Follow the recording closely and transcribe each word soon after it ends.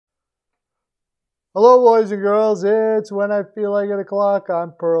Hello, boys and girls. It's when I feel like 8 o'clock.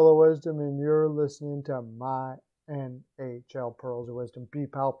 I'm Pearl of Wisdom, and you're listening to my NHL Pearls of Wisdom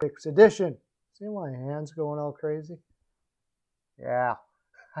B-Pal Picks Edition. See my hands going all crazy? Yeah.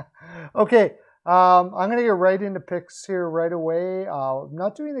 Okay. I'm going to get right into picks here right away. I'm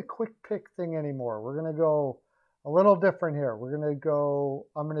not doing the quick pick thing anymore. We're going to go a little different here. I'm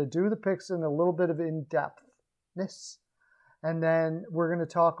going to do the picks in a little bit of in-depthness. And then we're going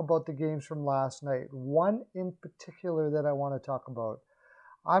to talk about the games from last night. One in particular that I want to talk about.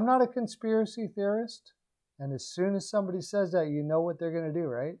 I'm not a conspiracy theorist. And as soon as somebody says that, you know what they're going to do,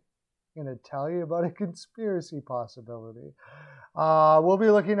 right? I'm going to tell you about a conspiracy possibility. We'll be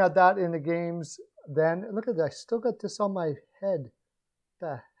looking at that in the games then. Look at that. I still got this on my head. What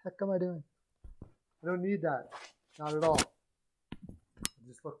the heck am I doing? I don't need that. Not at all. I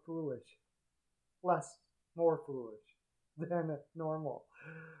just look foolish. More foolish than normal.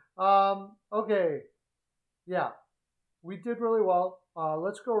 Okay. Yeah. We did really well.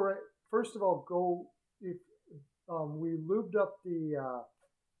 Let's go right. First of all, we lubed up the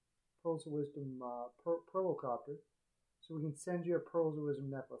Pearls of Wisdom Perlocopter, so we can send you a Pearls of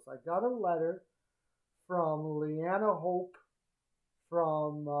Wisdom necklace. I got a letter from Leanna Hope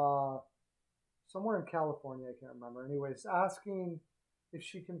from somewhere in California. I can't remember. Anyways, asking if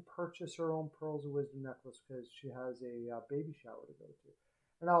she can purchase her own Pearls of Wisdom necklace because she has a baby shower to go to.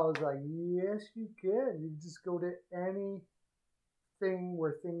 And I was like, yes, you can. You just go to anything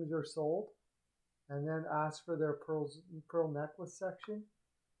where things are sold and then ask for their pearl necklace section.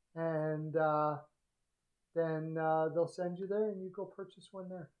 And then they'll send you there and you go purchase one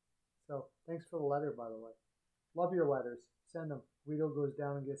there. So thanks for the letter, by the way. Love your letters. Send them. Guido goes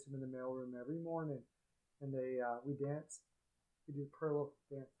down and gets them in the mailroom every morning. And we dance. We do Pearl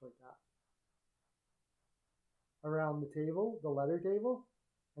dance like that around the table, the letter table,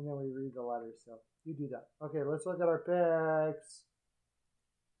 and then we read the letters. So you do that. Okay, let's look at our picks.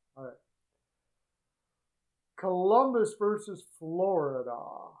 All right. Columbus versus Florida.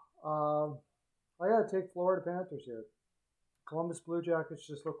 I gotta take Florida Panthers here. Columbus Blue Jackets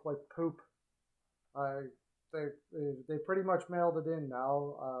just look like poop. They pretty much mailed it in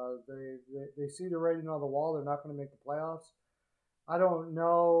now. They see the writing on the wall. They're not going to make the playoffs. I don't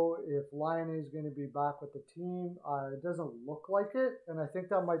know if Lion is going to be back with the team. It doesn't look like it, and I think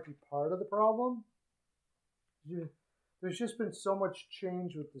that might be part of the problem. There's just been so much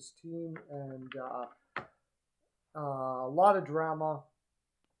change with this team, and a lot of drama.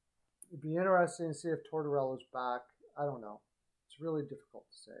 It'd be interesting to see if Tortorella's back. I don't know. It's really difficult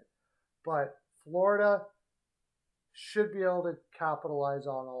to say. But Florida should be able to capitalize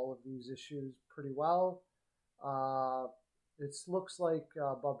on all of these issues pretty well. It looks like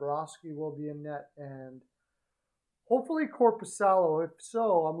Bobrovsky will be in net, and hopefully Korpisalo. If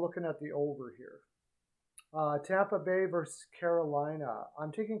so, I'm looking at the over here. Tampa Bay versus Carolina.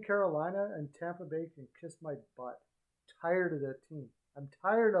 I'm taking Carolina, and Tampa Bay can kiss my butt. Tired of that team. I'm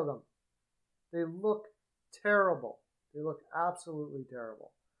tired of them. They look terrible. They look absolutely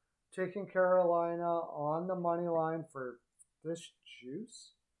terrible. Taking Carolina on the money line for this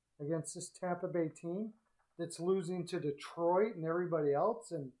juice against this Tampa Bay team that's losing to Detroit and everybody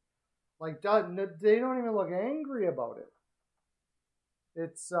else, and like they don't even look angry about it.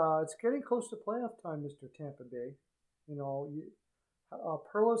 It's getting close to playoff time, Mr. Tampa Bay. You know,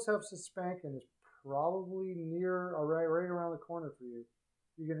 Perlos have spanking is probably near or right around the corner for you.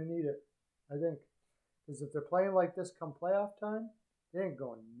 You're gonna need it, I think, because if they're playing like this come playoff time, they ain't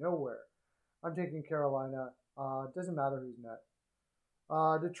going nowhere. I'm taking Carolina. It doesn't matter who's net.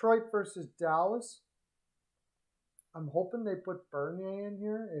 Detroit versus Dallas. I'm hoping they put Bernier in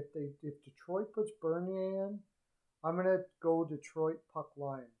here. If Detroit puts Bernier in, I'm gonna go Detroit puck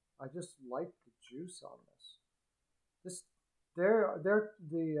line. I just like the juice on this.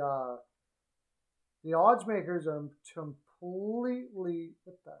 The odds makers are completely,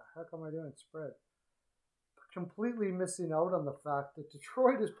 what the heck am I doing? Spread. Completely missing out on the fact that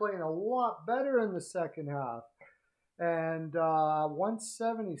Detroit is playing a lot better in the second half. And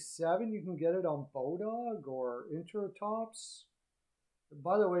 177, you can get it on Bodog or Intertops.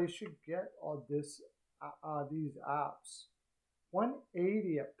 By the way, you should get all these apps.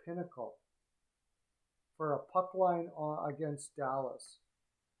 180 at Pinnacle for a puck line against Dallas.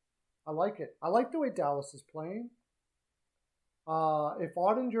 I like it. I like the way Dallas is playing. If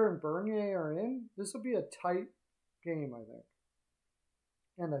Ottinger and Bernier are in, this will be a tight game, I think.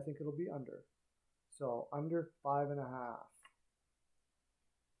 And I think it'll be under. So under 5.5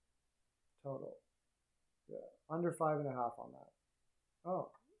 total. Yeah, under 5.5 on that. Oh.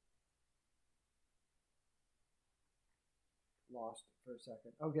 Lost it for a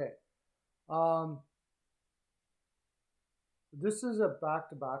second. Okay. Um, this is a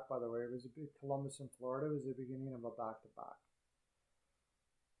back-to-back, by the way. It was a big Columbus in Florida. It was the beginning of a back-to-back.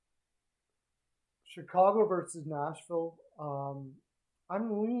 Chicago versus Nashville.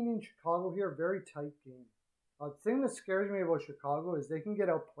 I'm leaning Chicago here. Very tight game. The thing that scares me about Chicago is they can get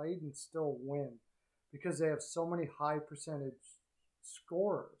outplayed and still win because they have so many high percentage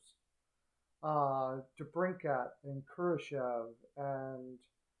scorers. DeBrincat and Kurashev and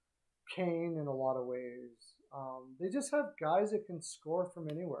Kane in a lot of ways. They just have guys that can score from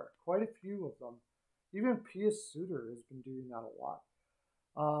anywhere. Quite a few of them. Even Pius Suter has been doing that a lot.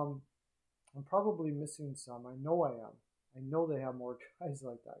 I'm probably missing some. I know I am. I know they have more guys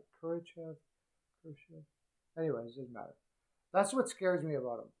like that. Kurashev. Anyways, it doesn't matter. That's what scares me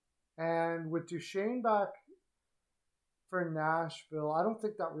about him. And with Duchesne back for Nashville, I don't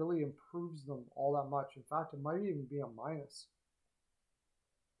think that really improves them all that much. In fact, it might even be a minus.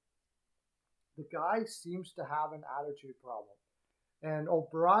 The guy seems to have an attitude problem. And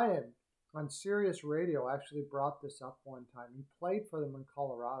O'Brien on Sirius Radio actually brought this up one time. He played for them in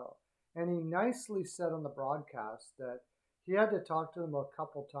Colorado. And he nicely said on the broadcast that he had to talk to them a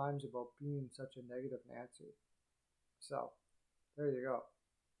couple times about being such a negative Nancy. So, there you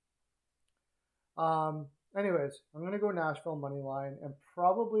go. Anyways, I'm going to go Nashville money line and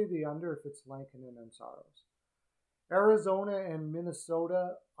probably the under if it's Lankinen and Saros. Arizona and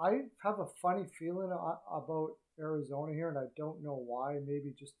Minnesota. I have a funny feeling about Arizona here, and I don't know why.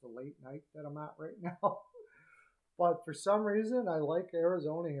 Maybe just the late night that I'm at right now. But for some reason, I like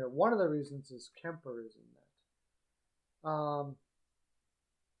Arizona here. One of the reasons is Kemper is in that.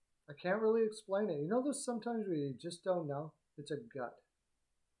 I can't really explain it. You know, there's sometimes where you just don't know. It's a gut.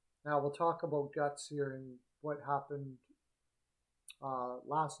 Now, we'll talk about guts here and what happened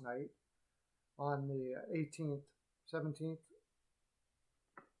last night on the 18th, 17th,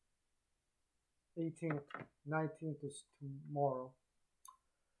 18th, 19th is tomorrow.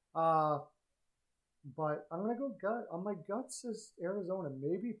 But I'm going to go gut. On my gut says Arizona.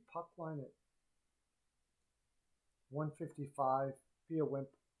 Maybe puck line at 155. Be a wimp.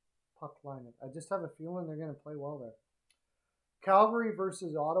 Puck line it. I just have a feeling they're going to play well there. Calgary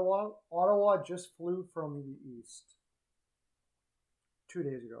versus Ottawa. Ottawa just flew from the East 2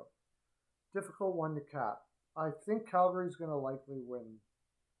 days ago. Difficult one to cap. I think Calgary's going to likely win.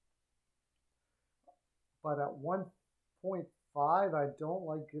 But at 1.5, I don't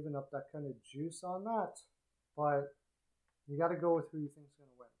like giving up that kind of juice on that. But you got to go with who you think is going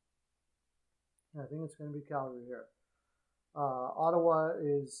to win. And I think it's going to be Calgary here. Ottawa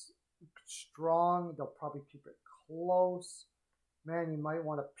is strong. They'll probably keep it close. Man, you might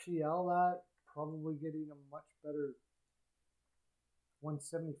want to PL that. Probably getting a much better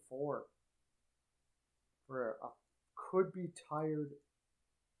 174 for a could be tired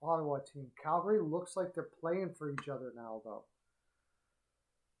Ottawa team. Calgary looks like they're playing for each other now, though.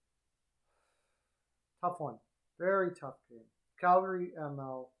 Tough one. Very tough game. Calgary,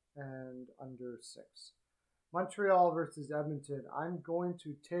 ML, and under 6. Montreal versus Edmonton. I'm going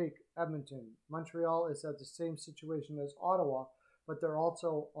to take Edmonton. Montreal is at the same situation as Ottawa, but they're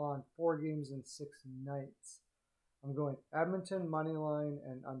also on 4 games in 6 nights. I'm going Edmonton money line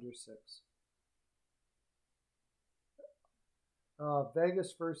and under 6.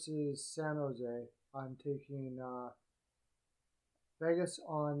 Vegas versus San Jose. I'm taking Vegas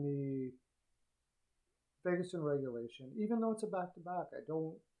on the Vegas in regulation. Even though it's a back-to-back, I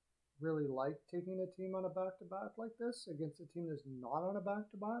don't really like taking a team on a back-to-back like this against a team that's not on a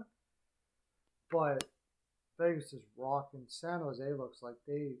back-to-back. But Vegas is rocking. San Jose looks like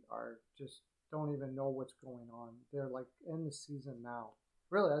they are just don't even know what's going on. They're like in the season now.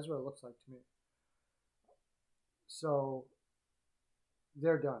 Really, that's what it looks like to me. So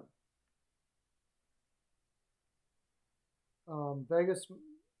they're done. Vegas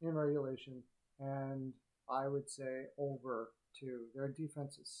in regulation, and I would say over 2. Their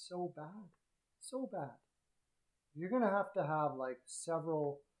defense is so bad. So bad. You're going to have like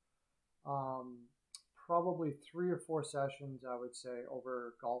several, probably 3 or 4 sessions, I would say,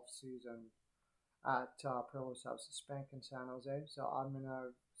 over golf season at Pearl's house, Spank in San Jose. So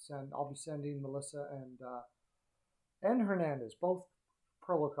I'll be sending Melissa and Hernandez, both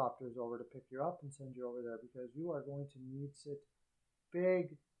Perlocopters, over to pick you up and send you over there because you are going to need it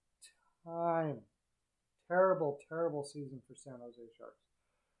big time. Terrible, terrible season for San Jose Sharks.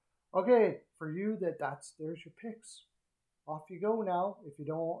 Okay, for you there's your picks. Off you go now. If you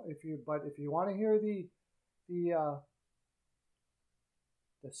want to hear the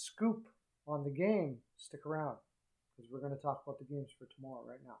scoop on the game, stick around because we're going to talk about the games for tomorrow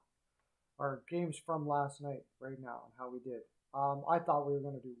right now. Our games from last night right now and how we did. I thought we were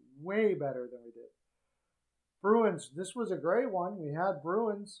going to do way better than we did. Bruins, this was a great one. We had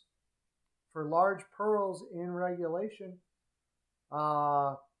Bruins for large pearls in regulation.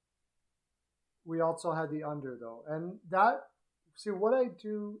 We also had the under, though. And that, see, what I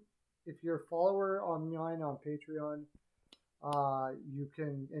do, if you're a follower on mine on Patreon, you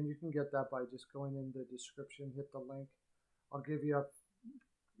can get that by just going in the description, hit the link. I'll give you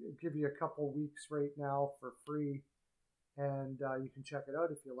a couple weeks right now for free, and you can check it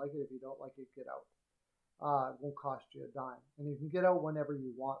out if you like it. If you don't like it, get out. It won't cost you a dime, and you can get out whenever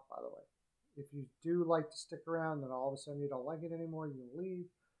you want. By the way, if you do like to stick around, then all of a sudden you don't like it anymore, you can leave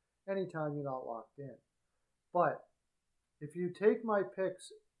anytime you're not locked in. But if you take my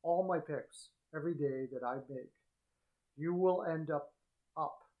picks, all my picks every day that I make, you will end up.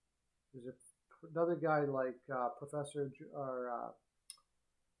 There's another guy like Professor or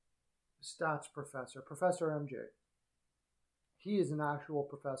Stats Professor MJ. He is an actual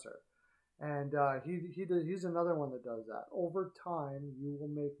professor, and he's another one that does that. Over time, you will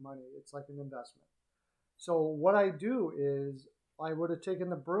make money. It's like an investment. So what I do is I would have taken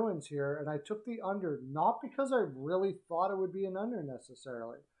the Bruins here, and I took the under, not because I really thought it would be an under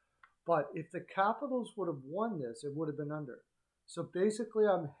necessarily, but if the Capitals would have won this, it would have been under. So basically,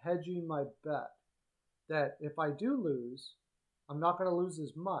 I'm hedging my bet that if I do lose, I'm not going to lose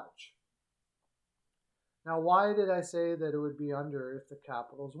as much. Now, why did I say that it would be under if the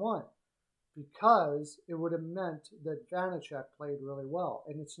Capitals won? Because it would have meant that Vanacek played really well.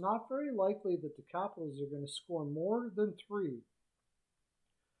 And it's not very likely that the Capitals are going to score more than 3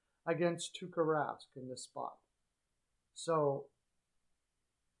 against Tuukka Rask in this spot. So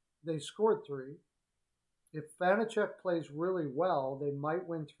they scored 3. If Vanacek plays really well, they might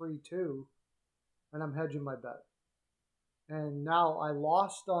win 3-2, and I'm hedging my bet. And now I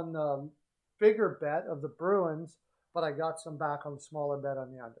lost on the bigger bet of the Bruins, but I got some back on the smaller bet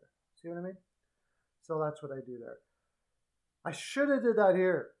on the under. See what I mean? So that's what I do there. I should have did that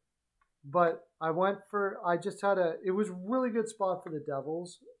here, but I just had it was a really good spot for the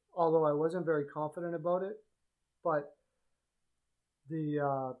Devils, although I wasn't very confident about it. But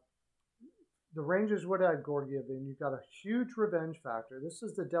the Rangers would have had Georgiev in. You've got a huge revenge factor. This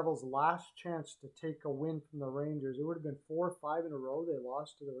is the Devils' last chance to take a win from the Rangers. It would have been 4 or 5 in a row they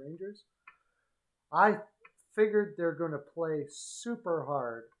lost to the Rangers. I figured they're going to play super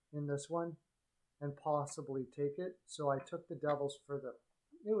hard in this one and possibly take it. So I took the Devils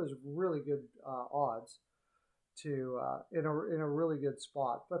it was really good odds to in a really good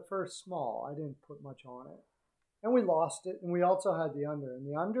spot. But for small, I didn't put much on it. And we lost it. And we also had the under. And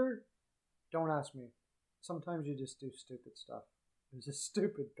the under, don't ask me. Sometimes you just do stupid stuff. It was a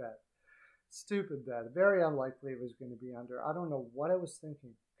stupid bet. Stupid bet. Very unlikely it was going to be under. I don't know what I was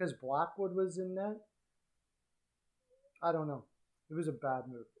thinking. Because Blackwood was in net. I don't know. It was a bad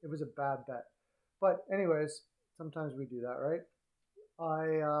move. It was a bad bet. But anyways, sometimes we do that, right?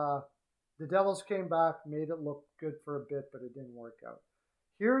 The Devils came back, made it look good for a bit, but it didn't work out.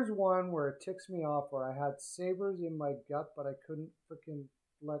 Here's one where it ticks me off, where I had Sabres in my gut, but I couldn't freaking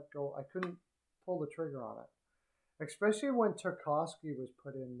let go. I couldn't pull the trigger on it, especially when Tarkovsky was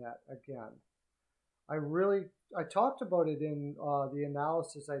put in net again. I talked about it in the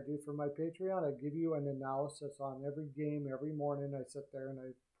analysis I do for my Patreon. I give you an analysis on every game every morning. I sit there and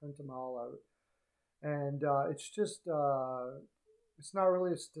I print them all out. And it's just, it's not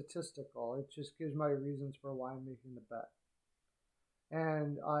really statistical. It just gives my reasons for why I'm making the bet.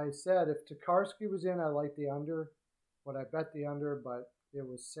 And I said if Tarkovsky was in, I liked the under. But I bet the under, but it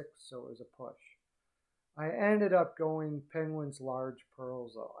was 6, so it was a push. I ended up going Penguins large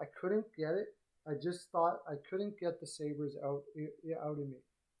pearls, though. I couldn't get it. I just thought I couldn't get the Sabres out of me.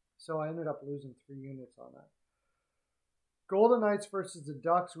 So I ended up losing 3 units on that. Golden Knights versus the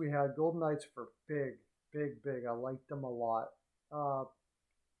Ducks. We had Golden Knights for big. I liked them a lot.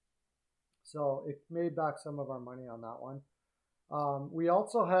 So it made back some of our money on that one. We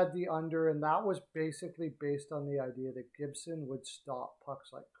also had the under, and that was basically based on the idea that Gibson would stop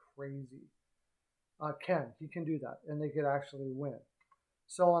pucks like crazy. He can do that, and they could actually win.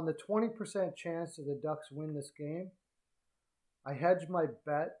 So on the 20% chance that the Ducks win this game, I hedged my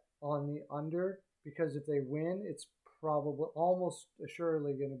bet on the under, because if they win, it's probably almost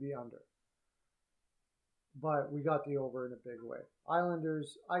assuredly going to be under. But we got the over in a big way.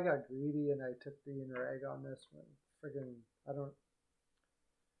 Islanders, I got greedy and I took the inner egg on this one.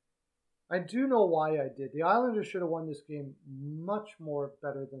 I do know why I did. The Islanders should have won this game much more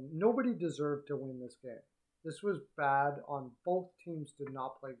better than, nobody deserved to win this game. This was bad on both teams. Did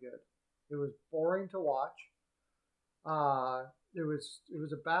not play good. It was boring to watch. It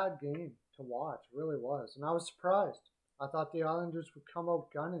was a bad game to watch. It really was. And I was surprised. I thought the Islanders would come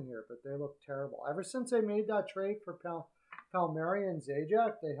out gunning here, but they look terrible. Ever since they made that trade for Palmieri and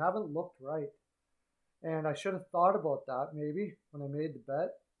Zajac, they haven't looked right. And I should have thought about that maybe when I made the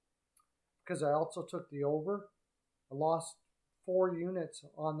bet, because I also took the over. I lost 4 units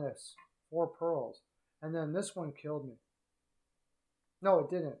on this, 4 pearls. And then this one killed me. No, it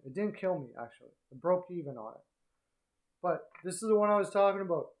didn't. It didn't kill me, actually. It broke even on it. But this is the one I was talking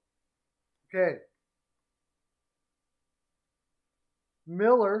about. Okay.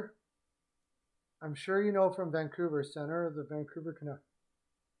 Miller, I'm sure you know from Vancouver, center of the Vancouver Canucks,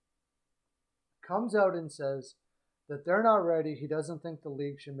 comes out and says that they're not ready. He doesn't think the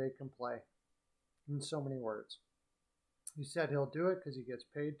league should make him play, in so many words. He said he'll do it because he gets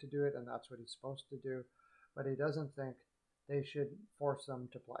paid to do it, and that's what he's supposed to do. But he doesn't think they should force them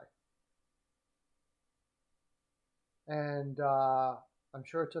to play. And I'm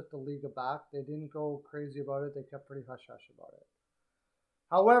sure it took the league aback. They didn't go crazy about it. They kept pretty hush-hush about it.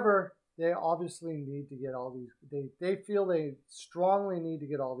 However, they obviously need to get all these. They feel they strongly need to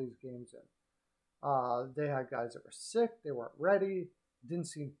get all these games in. They had guys that were sick. They weren't ready. It didn't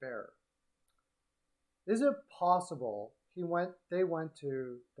seem fair. Is it possible they went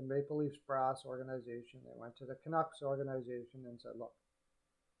to the Maple Leafs brass organization, they went to the Canucks organization and said, look,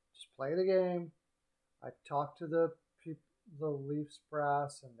 just play the game. I've talked to the Leafs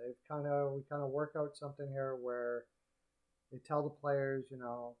brass, and we kind of work out something here where they tell the players,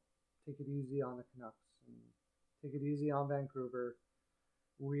 take it easy on the Canucks and take it easy on Vancouver.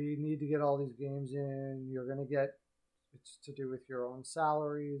 We need to get all these games in. You're going to get, it's to do with your own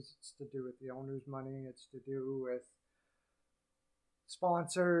salaries. It's to do with the owner's money. It's to do with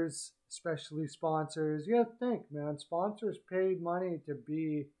sponsors, especially sponsors. You have to think, man, sponsors paid money to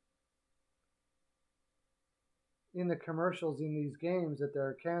be in the commercials in these games that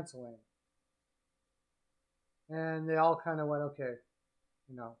they're canceling. And they all kind of went, okay,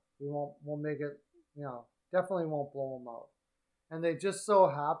 we'll make it, definitely won't blow them out. And they just so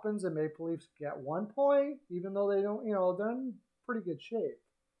happens that Maple Leafs get 1 point, even though they don't, they're in pretty good shape.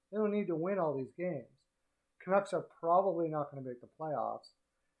 They don't need to win all these games. Canucks are probably not going to make the playoffs.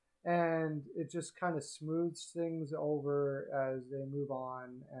 And it just kind of smooths things over as they move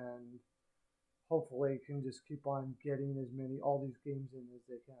on, and hopefully can just keep on getting all these games in as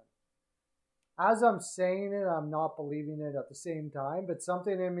they can. As I'm saying it, I'm not believing it at the same time, but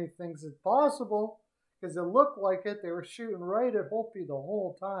something in me thinks it's possible because it looked like it. They were shooting right at Holtby the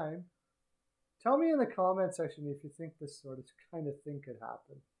whole time. Tell me in the comment section if you think this sort of kind of thing could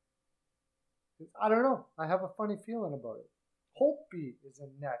happen. I don't know. I have a funny feeling about it. Holtby is in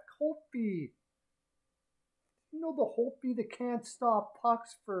net. Holtby. The Holtby that can't stop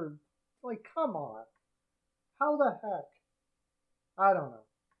pucks for, come on. How the heck? I don't know.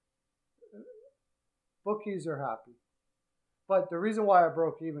 Bookies are happy. But the reason why I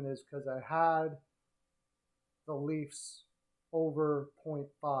broke even is because I had the Leafs over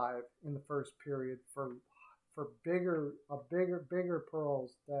 0.5 in the first period for bigger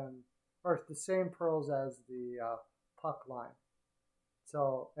pearls than, or the same pearls as the puck line.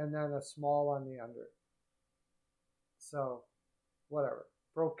 So, and then a small on the under. So, whatever.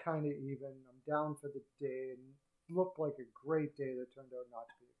 Broke kind of even. I'm down for the day. And looked like a great day that turned out not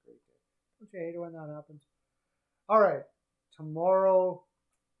to be a great day. Don't you hate it when that happens? All right. Tomorrow,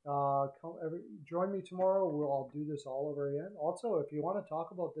 join me tomorrow. I'll do this all over again. Also, if you want to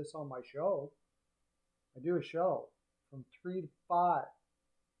talk about this on my show, I do a show from 3 to 5.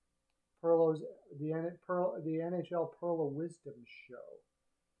 The NHL Pearl of Wisdom show.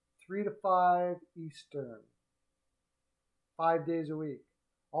 3 to 5 Eastern. 5 days a week.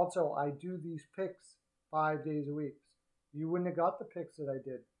 Also, I do these picks 5 days a week. You wouldn't have got the picks that I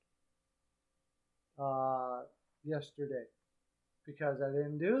did yesterday because I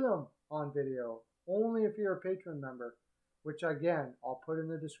didn't do them on video. Only if you're a patron member, which again, I'll put in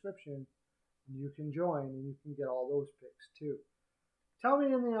the description, and you can join and you can get all those picks too. Tell me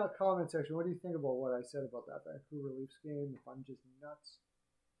in the comment section, what do you think about what I said about that Vancouver Leafs game, if I'm just nuts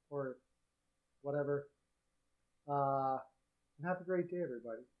or whatever. And have a great day,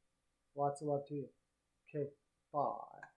 everybody. Lots of love to you. Okay, bye.